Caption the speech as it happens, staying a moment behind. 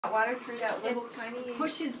Water through that little tiny...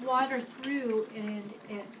 Pushes water through and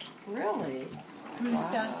it Really? brews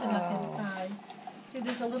fast enough inside. See,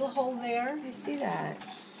 there's a little hole there. I see that.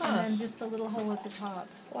 And then just a little hole at the top.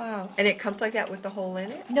 Wow. And it comes like that with the hole in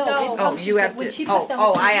it? No. Oh, you have to...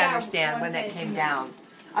 Oh, I understand when that it, came down.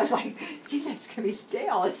 I was like, gee, that's going to be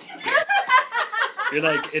stale. You're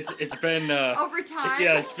like, it's been... over time?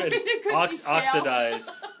 Yeah, it's been oxidized.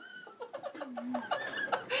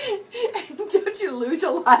 Don't you lose a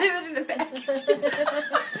lot of it in the package?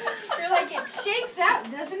 You're like, it shakes out,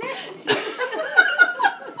 doesn't it?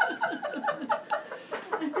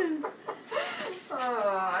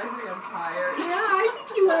 Oh, I think I'm tired. Yeah, I think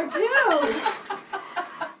you are too.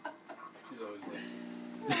 She's always late.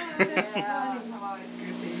 Yeah, I'm always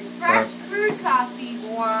goofy. Fresh brewed coffee.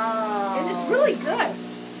 Wow. And it's really good.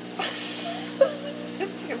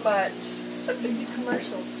 It's too much. You do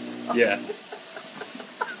commercials. Yeah.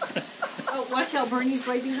 Oh, watch out, Bernie's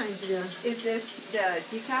right behind you there. Is this the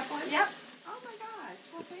decaf one? Yep. Oh my gosh.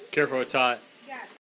 Well, thank you. Careful, it's hot.